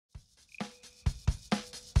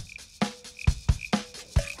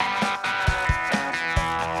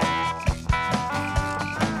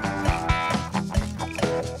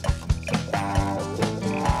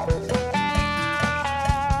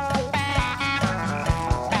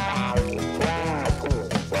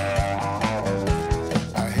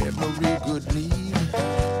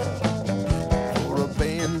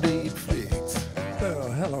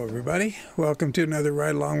everybody. Welcome to another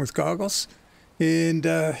Ride Along with Goggles. And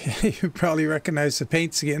you probably recognize the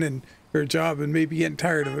paint skin and your job and maybe getting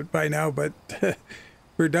tired of it by now, but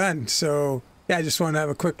we're done. So yeah, I just want to have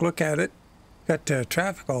a quick look at it. Got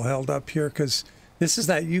traffic all held up here because this is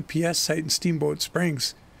that UPS site in Steamboat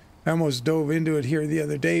Springs. I almost dove into it here the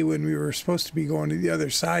other day when we were supposed to be going to the other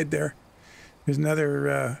side there. There's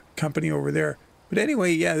another company over there. But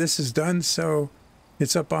anyway, yeah, this is done. So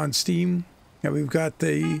it's up on Steam. Yeah, we've got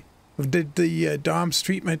did the DOMS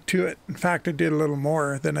treatment to it. In fact, I did a little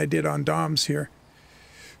more than I did on DOMS here.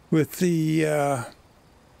 With the,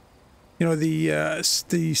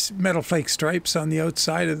 the metal flake stripes on the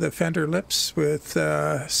outside of the fender lips with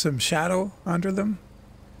some shadow under them.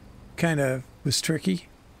 Kind of was tricky.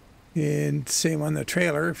 And same on the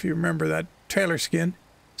trailer, if you remember that trailer skin.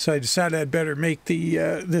 So I decided I'd better make the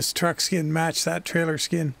this truck skin match that trailer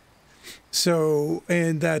skin. So,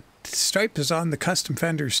 and that stripe is on the custom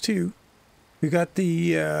fenders too. We got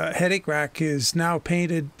the headache rack is now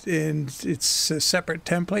painted and it's a separate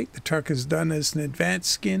template. The truck is done as an advanced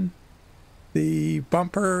skin. The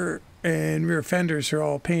bumper and rear fenders are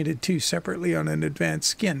all painted too separately on an advanced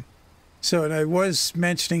skin. So, and I was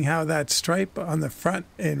mentioning how that stripe on the front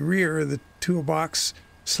and rear of the toolbox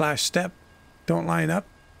 / step don't line up.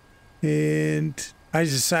 And I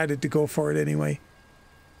decided to go for it anyway.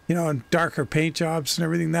 You know, on darker paint jobs and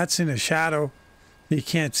everything, that's in a shadow. You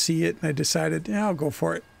can't see it. And I decided, yeah, I'll go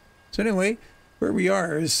for it. So anyway, where we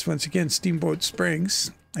are is once again Steamboat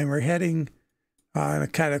Springs. And we're heading on a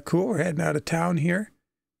kind of cool. We're heading out of town here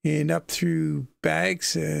and up through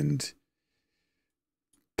Bags and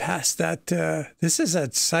past that. This is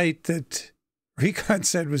that site that Recon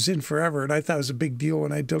said was in forever. And I thought it was a big deal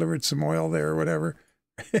when I delivered some oil there or whatever.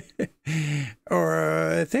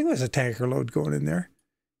 Or I think it was a tanker load going in there.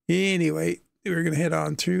 Anyway, we're going to head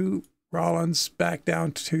on through Rollins back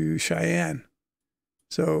down to Cheyenne.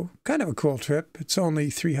 So kind of a cool trip. It's only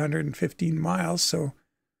 315 miles, so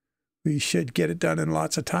we should get it done in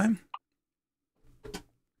lots of time.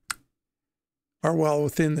 Or well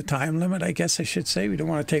within the time limit, I guess I should say. We don't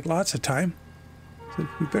want to take lots of time. So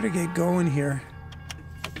we better get going here.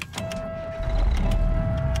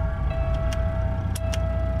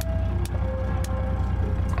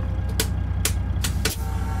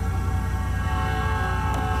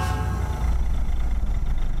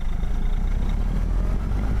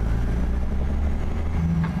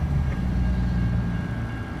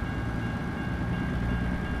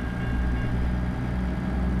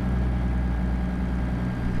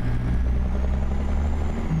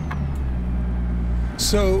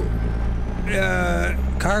 So,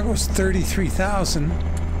 cargo's 33,000.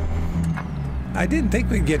 I didn't think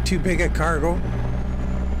we'd get too big a cargo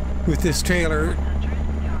with this trailer,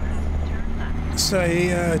 so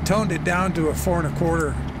I toned it down to a 4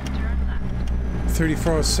 1/4,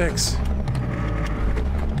 3406.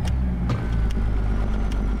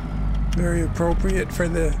 Very appropriate for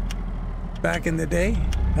the back in the day.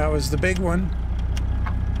 That was the big one.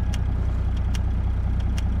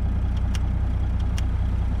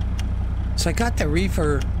 So I got the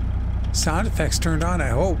Reefer sound effects turned on, I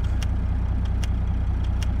hope.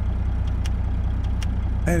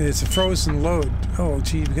 And it's a frozen load. Oh,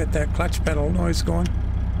 gee, we got that clutch pedal noise going.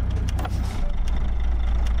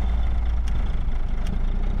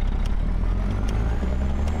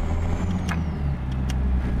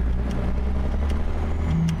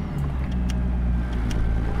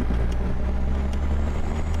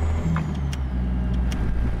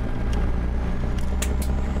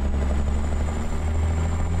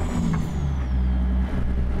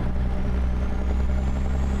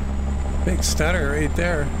 Big stutter right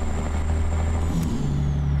there.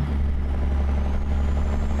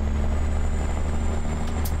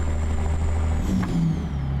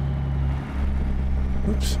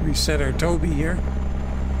 Oops, reset our Toby here.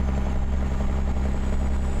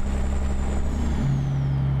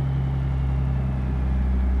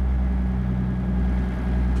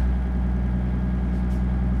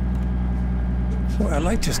 Boy, our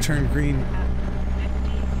light just turned green.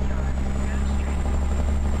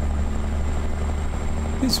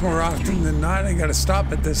 It's more often than not I gotta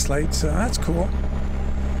stop at this light, so that's cool.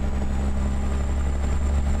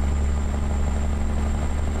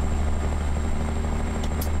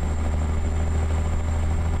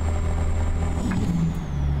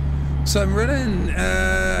 So I'm running,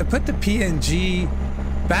 I put the PNG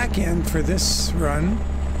back end for this run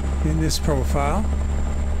in this profile,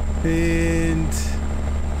 and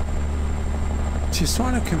just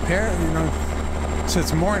want to compare, you know. So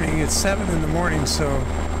it's morning, it's 7 in the morning, so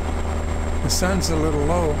the sun's a little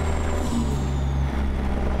low.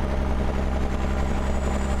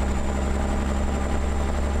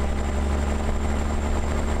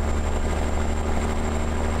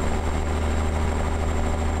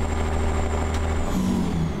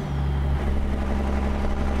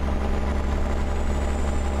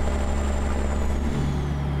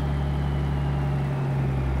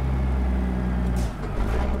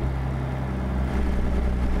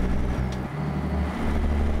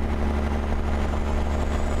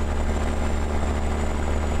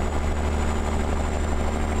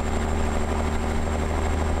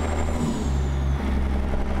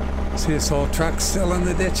 See this old truck still in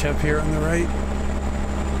the ditch up here on the right.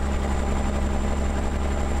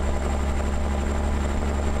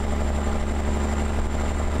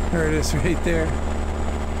 There it is right there.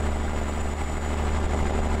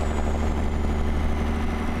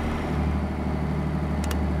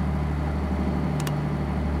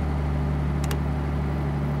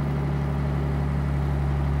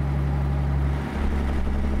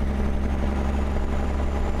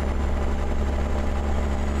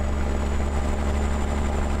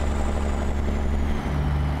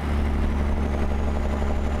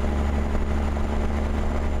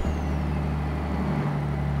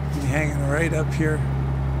 Hanging right up here.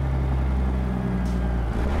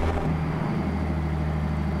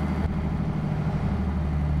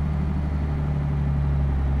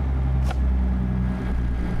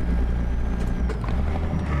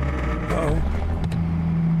 Uh-oh.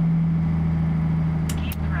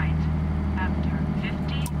 Keep right. After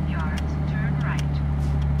 15 yards, turn right.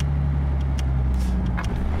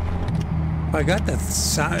 I got the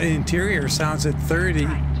interior sounds at 30,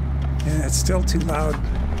 Right. and it's still too loud.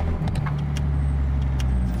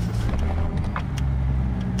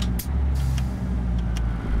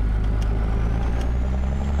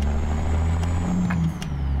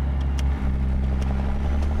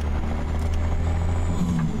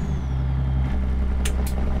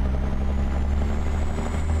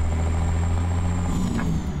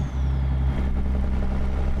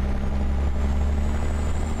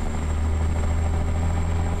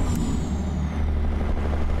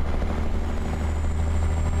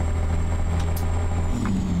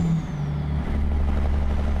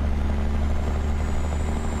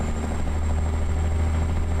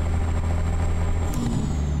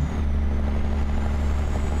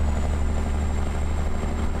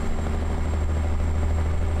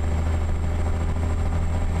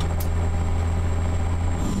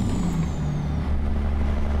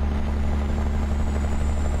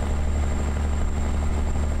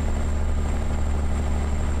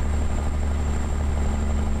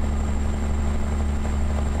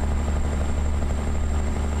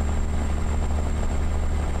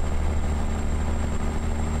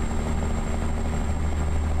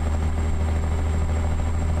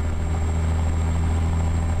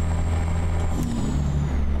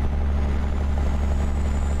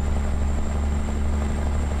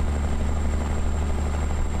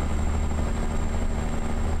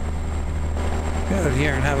 Get out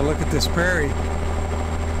here and have a look at this prairie.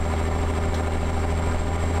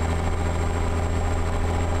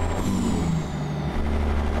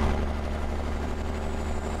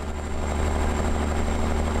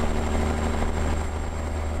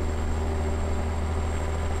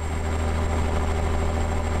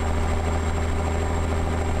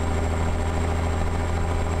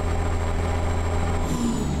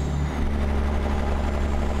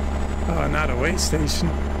 Oh, not a way station.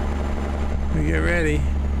 We get ready.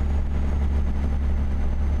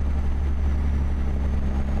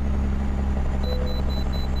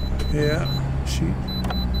 Yeah, shoot.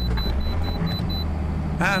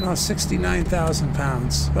 I don't know, 69,000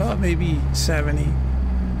 pounds. Well, maybe 70.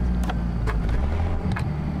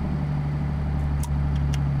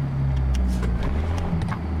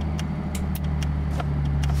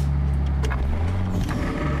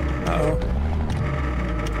 Uh-oh.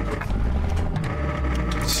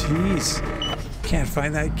 Jeez. Can't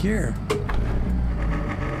find that gear. Or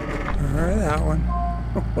that one.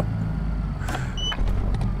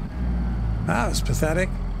 That was pathetic.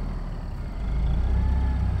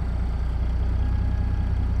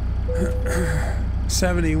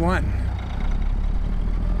 $71.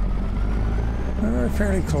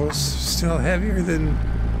 Fairly close. Still heavier than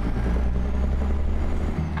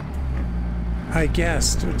I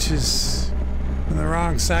guessed, which is on the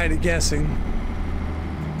wrong side of guessing.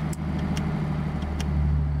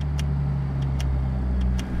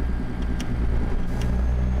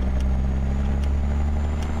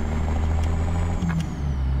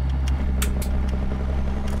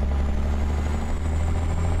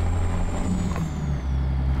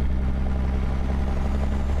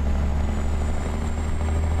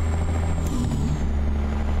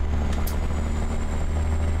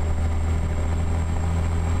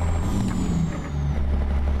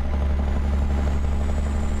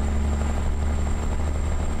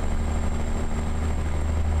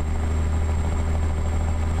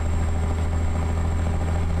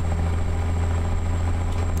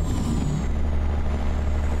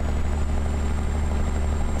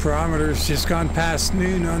 Barometer's just gone past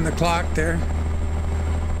noon on the clock there,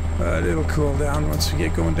 but it'll cool down once we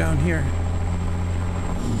get going down here.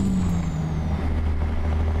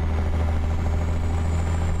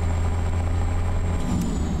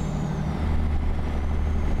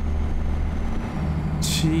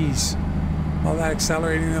 Jeez. All that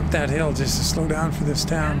accelerating up that hill just to slow down for this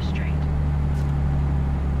Go town. straight.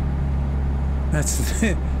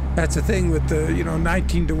 That's the thing with the,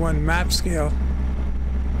 19-to-1 map scale.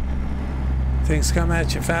 Things come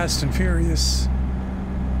at you fast and furious.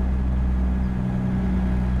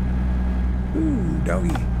 Ooh,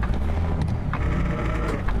 doggy.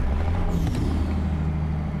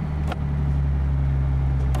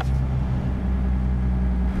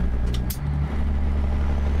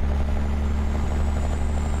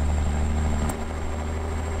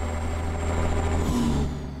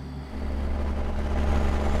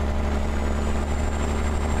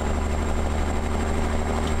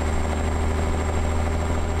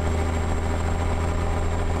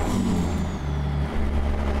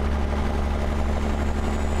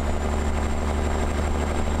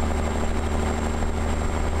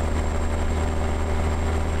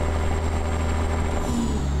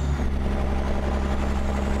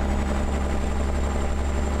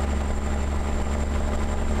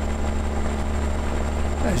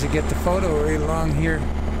 I should get the photo right along here.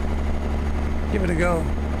 Give it a go.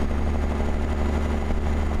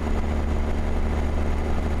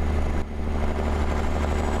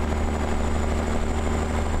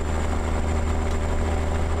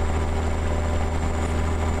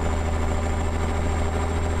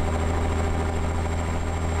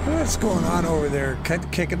 What's going on over there?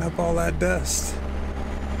 Kicking up all that dust.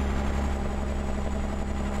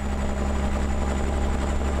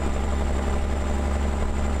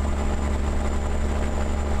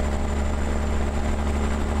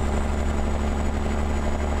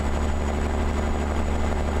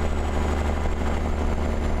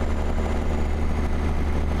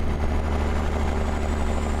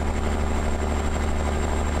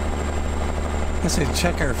 I say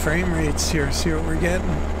check our frame rates here, see what we're getting.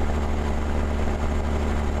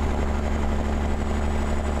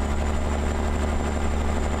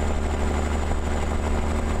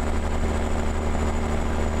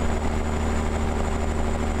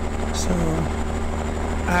 So,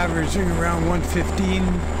 averaging around 115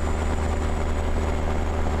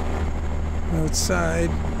 outside.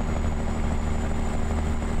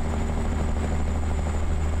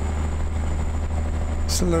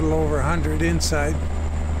 A little over 100 inside.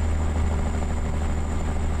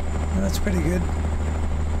 Well, that's pretty good.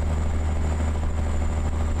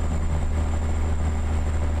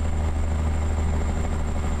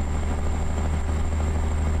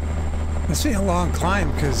 Must be a long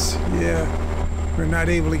climb because, yeah, we're not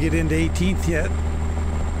able to get into 18th yet.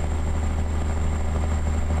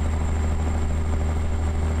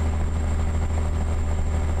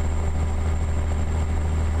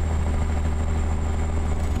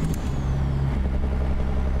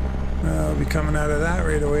 Coming out of that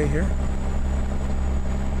right away here.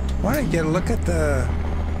 Want to get a look at the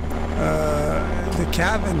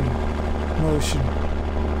cabin motion.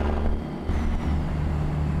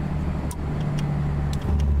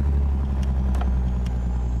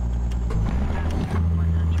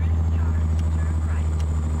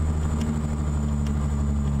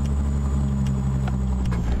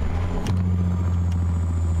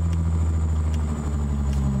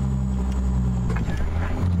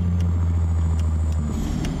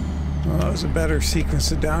 A better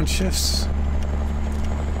sequence of downshifts.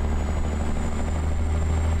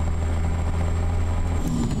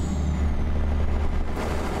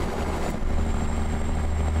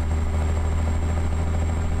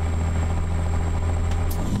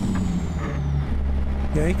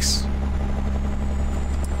 Yikes.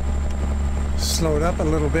 Slowed up a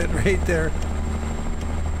little bit right there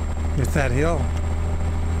with that hill.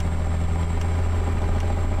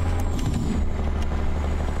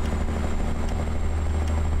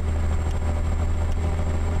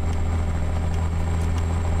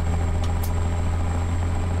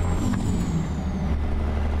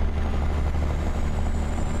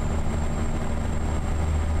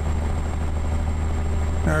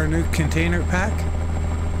 Our new container pack.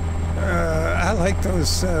 I like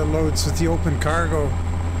those loads with the open cargo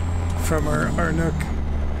from our Nook.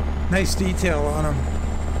 Nice detail on them.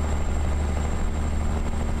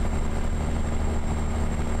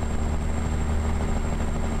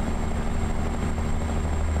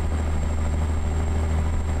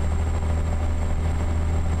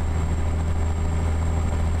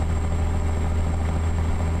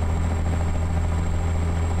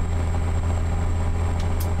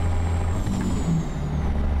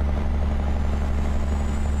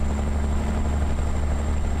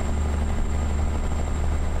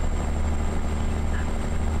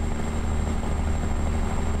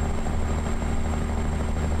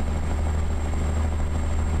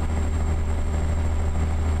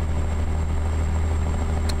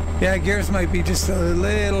 Yeah, gears might be just a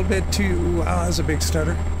little bit too... Wow, that's a big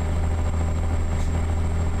stutter.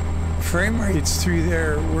 Frame rates through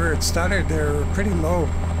there, where it stuttered, they were pretty low.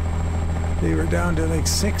 They were down to like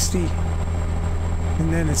 60.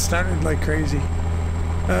 And then it stuttered like crazy.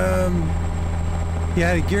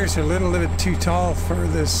 Yeah, the gears are a little bit too tall for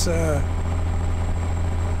this 4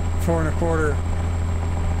 1/4.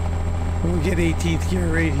 We'll get 18th gear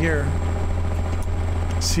right here.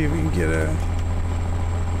 See if we can get a...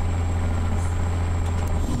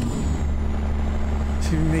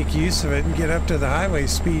 See if we can make use of it and get up to the highway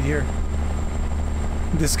speed here.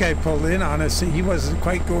 This guy pulled in on us. He wasn't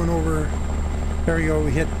quite going over... There we go,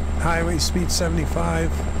 we hit highway speed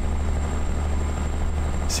 75.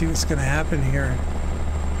 See what's going to happen here.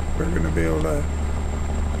 We're going to be able to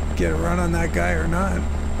get a run on that guy or not.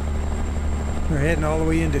 We're heading all the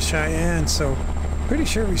way into Cheyenne, so pretty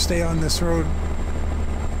sure we stay on this road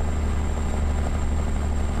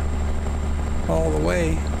all the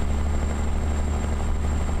way.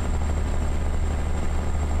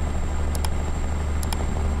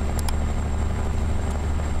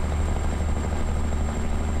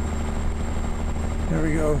 There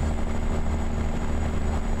we go.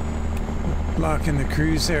 Blocking the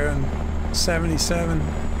cruise there on 77.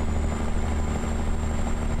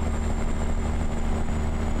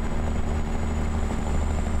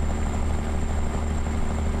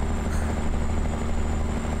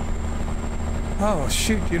 Oh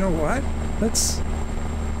shoot, you know what?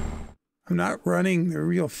 I'm not running the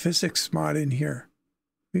real physics mod in here.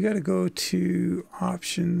 We gotta go to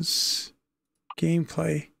options,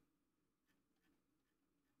 gameplay.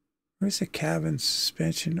 Where's the cabin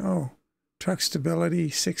suspension? Oh. Truck stability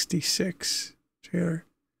 66 trailer.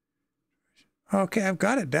 Okay, I've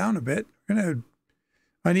got it down a bit. We're gonna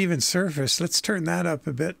uneven surface. Let's turn that up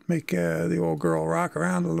a bit. Make the old girl rock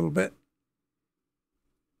around a little bit.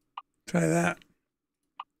 Try that.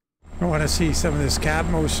 I want to see some of this cab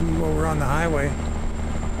motion while we're on the highway.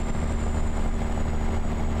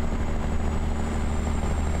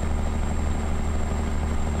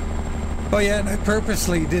 Oh yeah, and I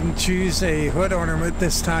purposely didn't choose a hood ornament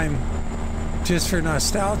this time. Just for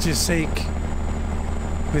nostalgia's sake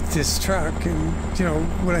with this truck. And you know,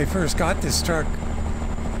 when I first got this truck,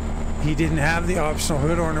 he didn't have the optional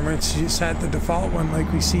hood ornaments. He just had the default one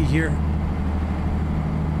like we see here.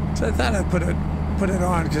 So I thought I'd put it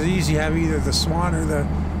on because I usually have either the Swan or the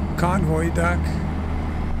Convoy duck.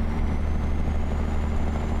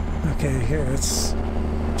 Okay, here, let's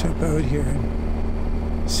jump out here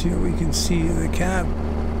and see what we can see of the cab.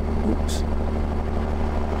 Oops.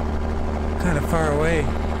 Kind of far away.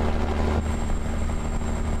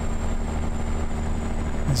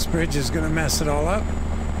 This bridge is going to mess it all up.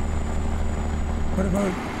 What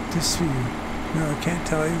about this view? No, I can't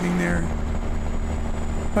tell anything there.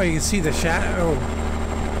 Oh, you can see the shadow.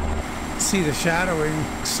 See the shadowing,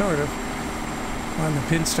 sort of, on the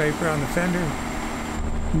pinstripe around the fender.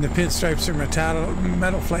 And the pinstripes are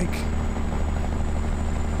metal flake.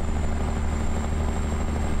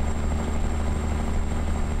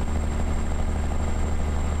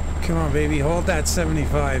 Come on, baby, hold that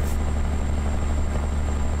 75.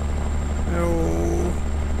 Oh.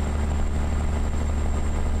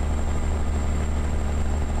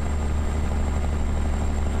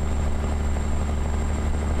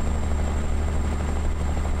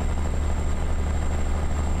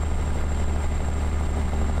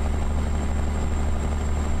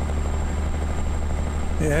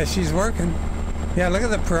 Yeah, she's working. Yeah, look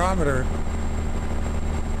at the barometer.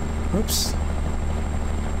 Oops.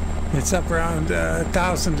 It's up around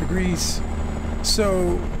 1,000 degrees.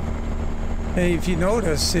 So, hey, if you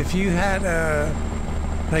notice, if you had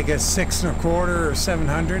like a 6 1/4 or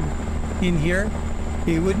 700 in here,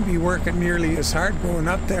 it wouldn't be working nearly as hard going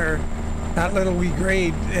up there. That little wee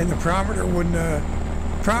grade, and the barometer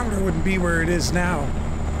wouldn't be where it is now,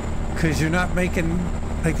 because you're not making,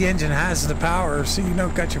 like, the engine has the power, so you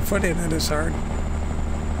don't got your foot in it as hard.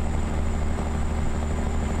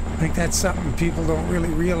 I think that's something people don't really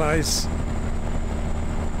realize.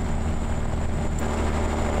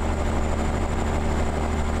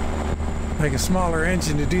 Like a smaller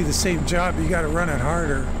engine, to do the same job, you got to run it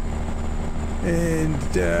harder, and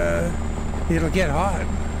it'll get hot.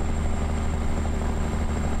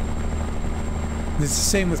 It's the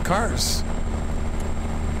same with cars.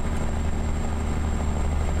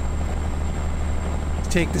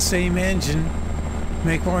 Take the same engine,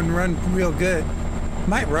 make one run real good.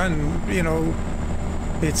 Might run, you know,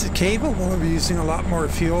 it's capable of using a lot more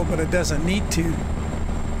fuel, but it doesn't need to.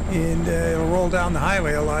 And it'll roll down the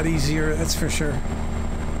highway a lot easier, that's for sure.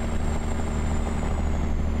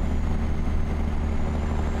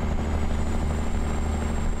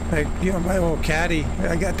 Like, you know, my old Caddy,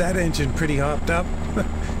 I got that engine pretty hopped up,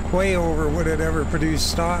 way over what it ever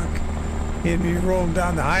produced stock. And you're rolling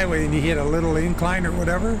down the highway and you hit a little incline or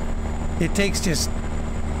whatever, it takes just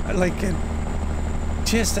like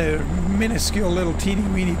just a minuscule little teeny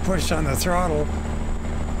weeny push on the throttle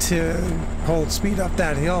to hold speed up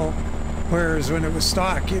that hill. Whereas when it was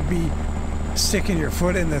stock, you'd be sticking your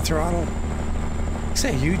foot in the throttle. It's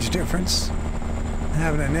a huge difference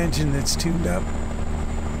having an engine that's tuned up.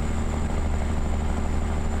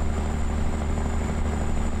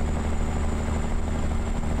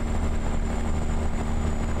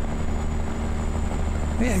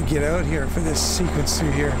 Yeah, get out here for this sequence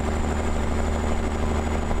through here.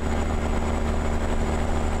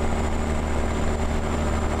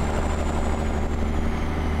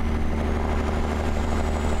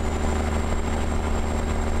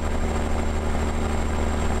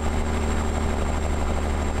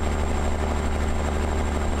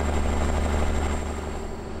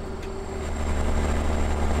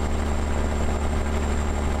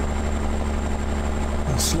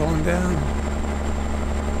 I'll slow him down.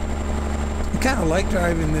 I kind of like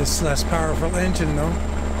driving this less powerful engine though.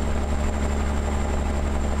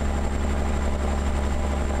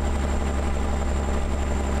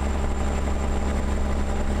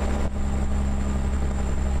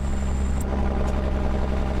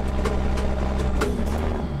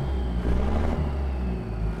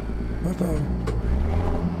 Uh-oh.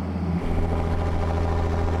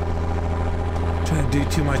 Trying to do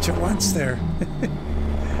too much at once there.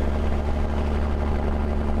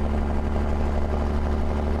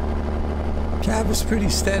 Cab is pretty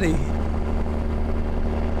steady.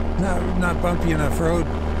 Not bumpy enough road.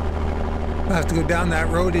 I'll have to go down that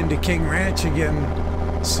road into King Ranch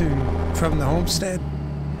again soon from the homestead.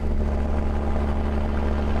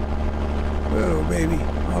 Whoa, baby,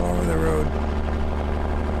 all over the road.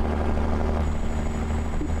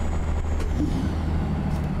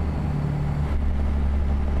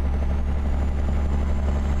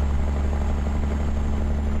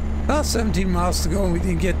 Well, 17 miles to go and we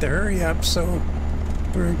didn't get the hurry up, so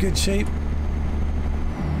we're in good shape.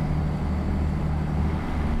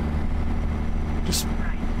 Just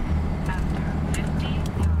Right. After 50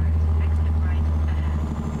 yards, exit right ahead.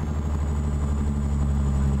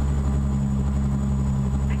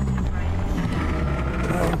 Exit right ahead.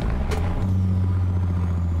 oh,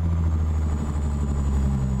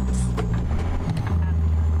 After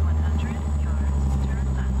 100 yards, turn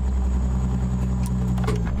left.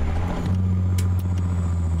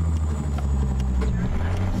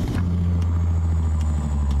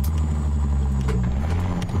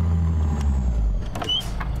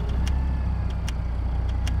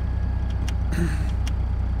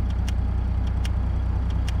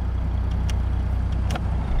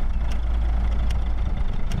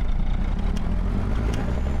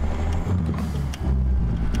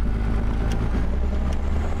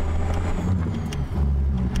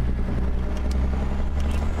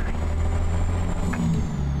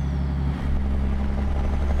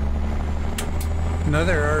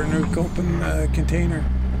 another Arnook open container.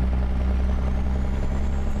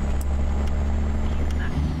 Keep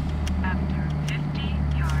left. After 50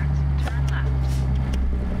 yards, turn left.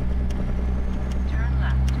 Turn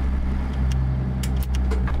left. Turn left.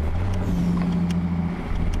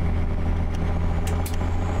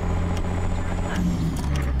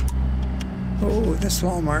 Oh, this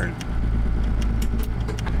Walmart.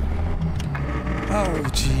 Oh,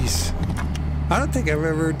 jeez. I don't think I've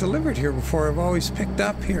ever delivered here before. I've always picked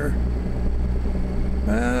up here.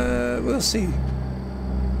 We'll see.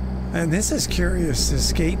 And this is curious,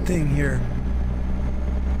 this gate thing here.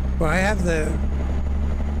 Well, I have the...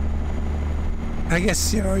 I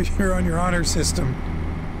guess, you know, you're on your honor system.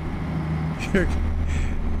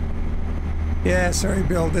 Yeah, sorry,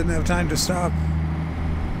 Bill. Didn't have time to stop.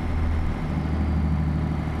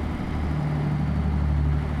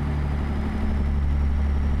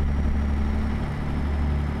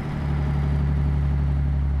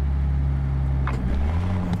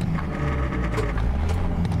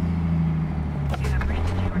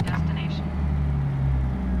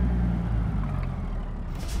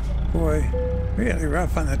 Boy, really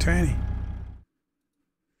rough on the tranny.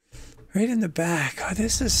 Right in the back. Oh,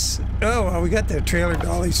 this is... Oh, well, we got the trailer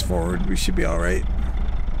dollies forward. We should be all right.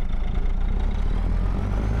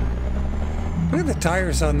 Look at the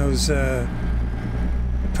tires on those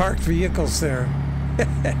parked vehicles there.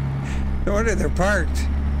 No wonder they're parked.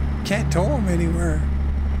 Can't tow them anywhere.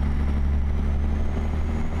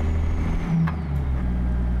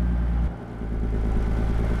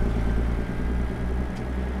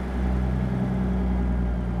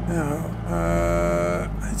 Now,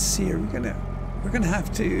 let's see, we're gonna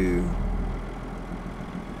have to,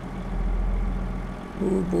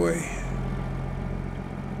 oh boy,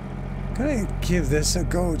 gonna give this a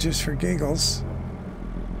go just for giggles.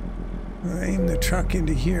 We'll aim the truck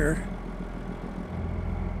into here.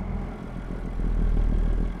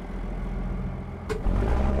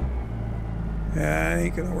 Yeah,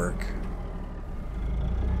 ain't gonna work.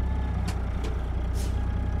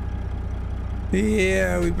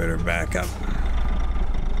 Yeah, we better back up.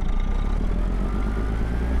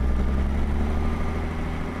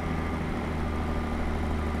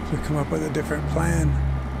 So come up with a different plan.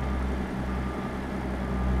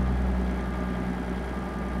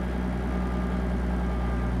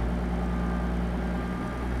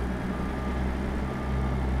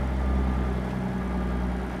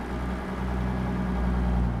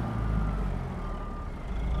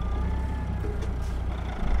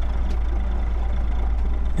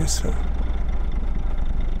 Guess so.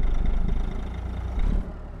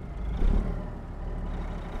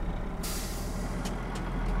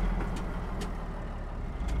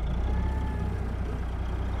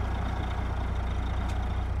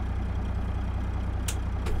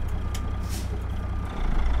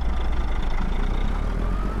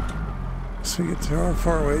 So we get to our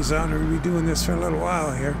four-ways on, we'll be doing this for a little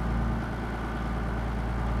while here.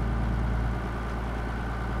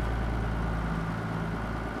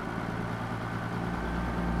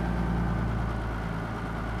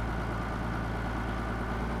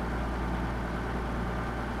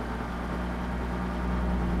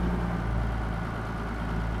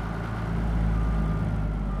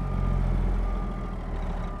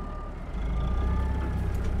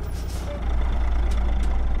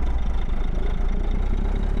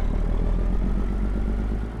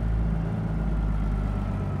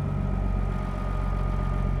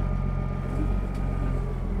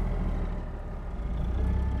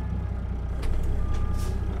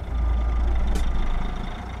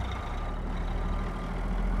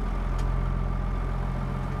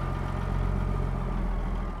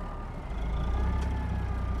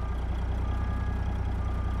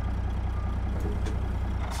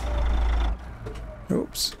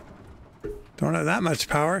 Oops. Don't have that much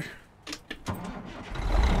power.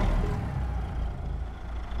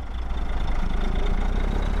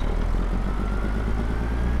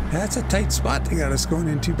 That's a tight spot they got us going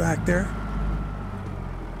into back there.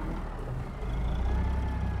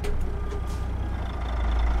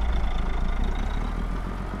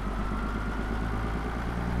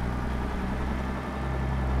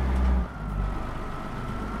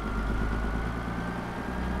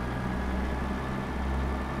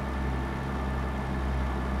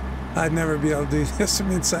 I'd never be able to do this from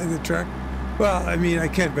inside the truck. Well, I mean, I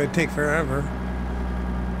could, but it'd take forever.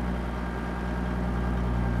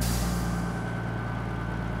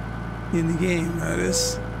 In the game, that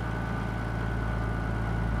is.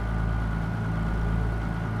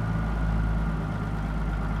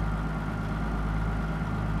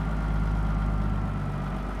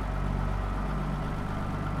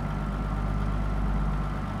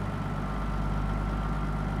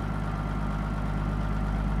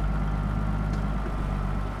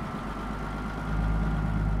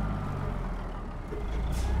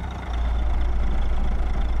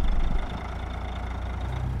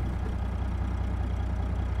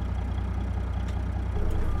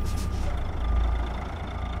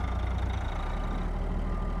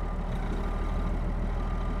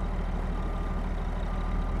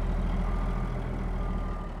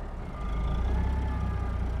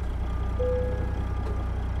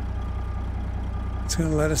 It's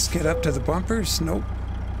gonna let us get up to the bumpers? Nope.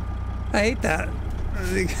 I hate that.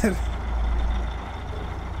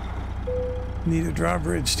 Need a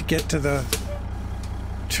drawbridge to get to the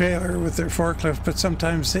trailer with their forklift, but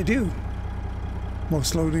sometimes they do.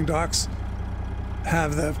 Most loading docks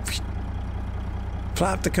have the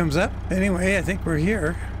flap that comes up. Anyway, I think we're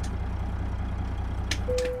here.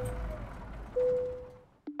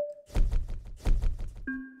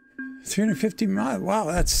 $350 miles.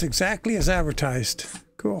 Wow, that's exactly as advertised.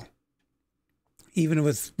 Cool. Even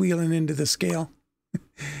with wheeling into the scale.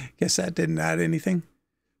 Guess that didn't add anything.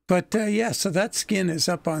 But yeah, so that skin is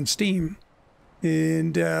up on Steam.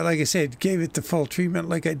 And like I said, gave it the full treatment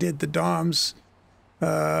like I did the DOMs.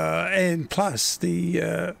 And plus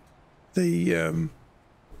the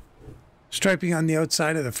striping on the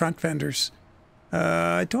outside of the front fenders.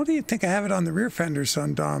 I don't even think I have it on the rear fenders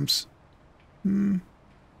on DOMs.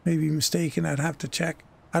 Maybe mistaken, I'd have to check.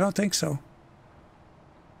 I don't think so.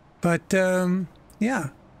 But, yeah.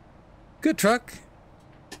 Good truck.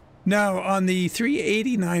 Now, on the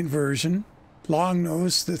 389 version, long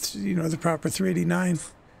nose, the proper 389,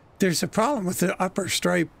 there's a problem with the upper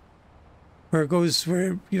stripe where it goes,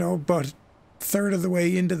 where, you know, about a third of the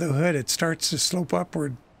way into the hood, it starts to slope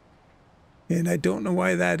upward. And I don't know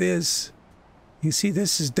why that is. You see,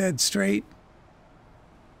 this is dead straight.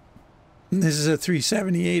 And this is a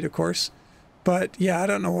 378, of course. But yeah, I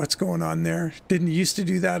don't know what's going on there. Didn't used to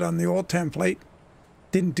do that on the old template.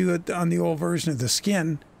 Didn't do it on the old version of the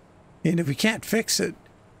skin. And if we can't fix it,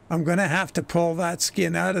 I'm going to have to pull that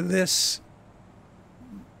skin out of this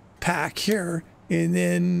pack here. And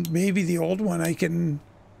then maybe the old one, I can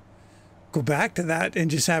go back to that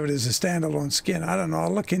and just have it as a standalone skin. I don't know.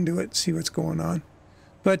 I'll look into it, see what's going on.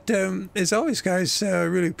 But as always, guys,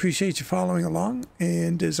 really appreciate you following along.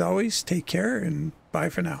 And as always, take care and bye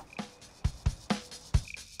for now.